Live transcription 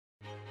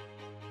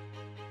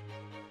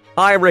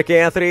Hi, I'm Rick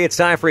Anthony. It's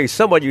time for a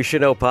Someone You Should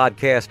Know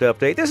podcast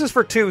update. This is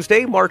for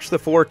Tuesday, March the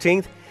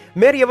 14th.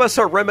 Many of us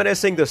are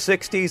reminiscing the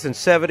 60s and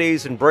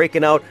 70s and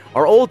breaking out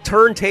our old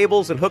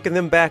turntables and hooking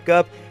them back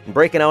up and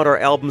breaking out our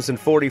albums and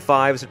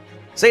 45s.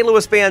 St.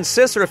 Louis band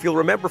Sisser, if you'll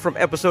remember from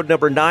episode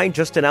number 9,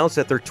 just announced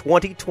that their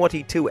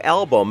 2022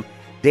 album,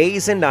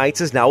 Days and Nights,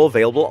 is now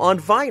available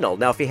on vinyl.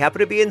 Now, if you happen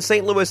to be in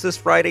St. Louis this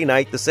Friday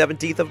night, the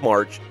 17th of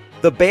March,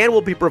 the band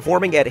will be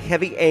performing at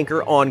Heavy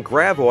Anchor on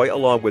Gravois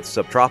along with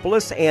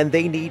Subtropolis and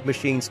They Need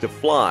Machines to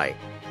Fly.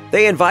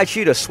 They invite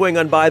you to swing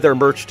on by their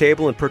merch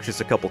table and purchase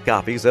a couple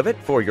copies of it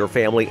for your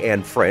family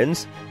and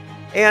friends.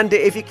 And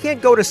if you can't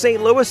go to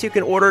St. Louis, you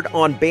can order it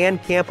on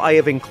Bandcamp. I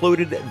have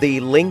included the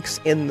links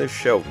in the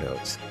show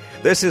notes.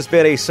 This has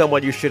been a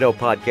Someone You Should Know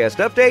podcast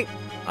update.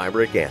 I'm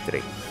Rick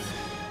Anthony.